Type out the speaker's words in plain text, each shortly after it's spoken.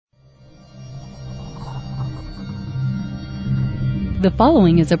The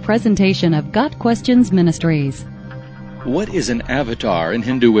following is a presentation of Got Questions Ministries. What is an avatar in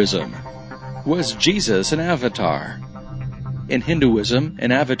Hinduism? Was Jesus an avatar? In Hinduism,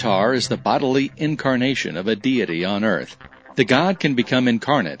 an avatar is the bodily incarnation of a deity on earth. The god can become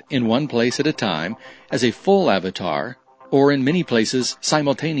incarnate in one place at a time as a full avatar, or in many places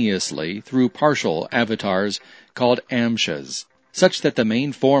simultaneously through partial avatars called amshas, such that the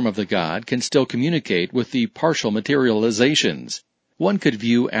main form of the god can still communicate with the partial materializations. One could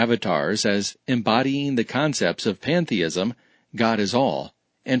view avatars as embodying the concepts of pantheism, God is all,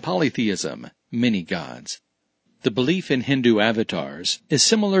 and polytheism, many gods. The belief in Hindu avatars is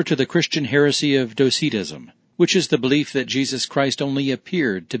similar to the Christian heresy of Docetism, which is the belief that Jesus Christ only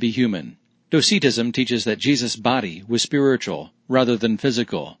appeared to be human. Docetism teaches that Jesus' body was spiritual rather than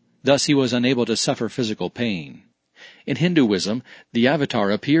physical, thus he was unable to suffer physical pain. In Hinduism, the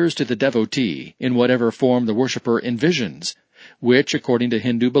avatar appears to the devotee in whatever form the worshipper envisions, which, according to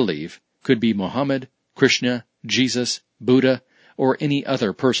Hindu belief, could be Muhammad, Krishna, Jesus, Buddha, or any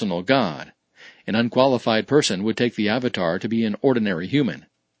other personal god. An unqualified person would take the avatar to be an ordinary human.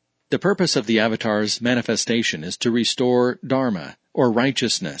 The purpose of the avatar's manifestation is to restore dharma, or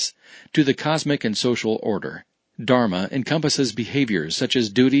righteousness, to the cosmic and social order. Dharma encompasses behaviors such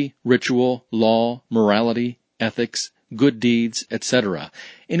as duty, ritual, law, morality, ethics, good deeds, etc.,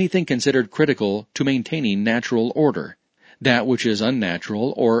 anything considered critical to maintaining natural order. That which is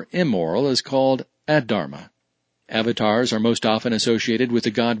unnatural or immoral is called adharma. Avatars are most often associated with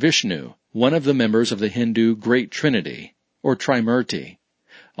the god Vishnu, one of the members of the Hindu Great Trinity, or Trimurti,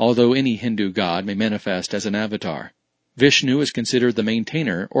 although any Hindu god may manifest as an avatar. Vishnu is considered the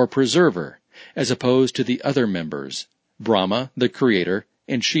maintainer or preserver, as opposed to the other members, Brahma, the creator,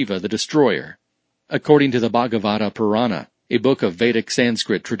 and Shiva, the destroyer. According to the Bhagavata Purana, a book of Vedic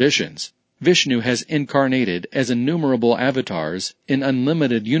Sanskrit traditions, Vishnu has incarnated as innumerable avatars in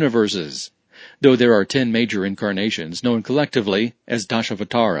unlimited universes, though there are 10 major incarnations known collectively as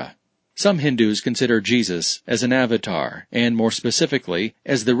Dashavatara. Some Hindus consider Jesus as an avatar, and more specifically,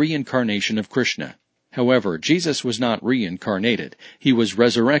 as the reincarnation of Krishna. However, Jesus was not reincarnated. He was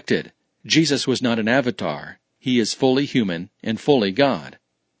resurrected. Jesus was not an avatar. He is fully human and fully God.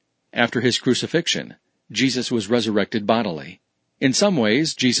 After his crucifixion, Jesus was resurrected bodily. In some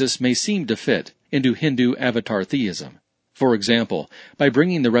ways, Jesus may seem to fit into Hindu avatar theism. For example, by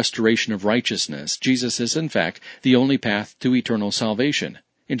bringing the restoration of righteousness, Jesus is in fact the only path to eternal salvation.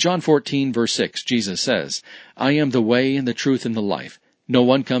 In John 14, verse 6, Jesus says, "I am the way and the truth and the life. No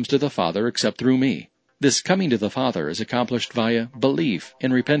one comes to the Father except through me." This coming to the Father is accomplished via belief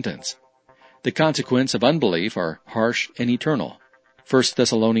and repentance. The consequences of unbelief are harsh and eternal. 1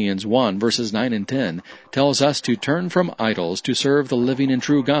 Thessalonians 1, verses 9 and 10 tells us to turn from idols to serve the living and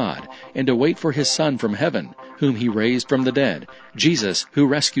true God, and to wait for His Son from heaven, whom He raised from the dead, Jesus, who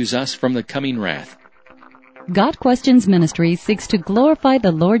rescues us from the coming wrath. Got Questions Ministry seeks to glorify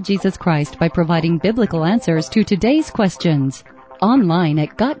the Lord Jesus Christ by providing biblical answers to today's questions. Online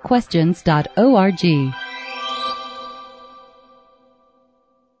at gotquestions.org.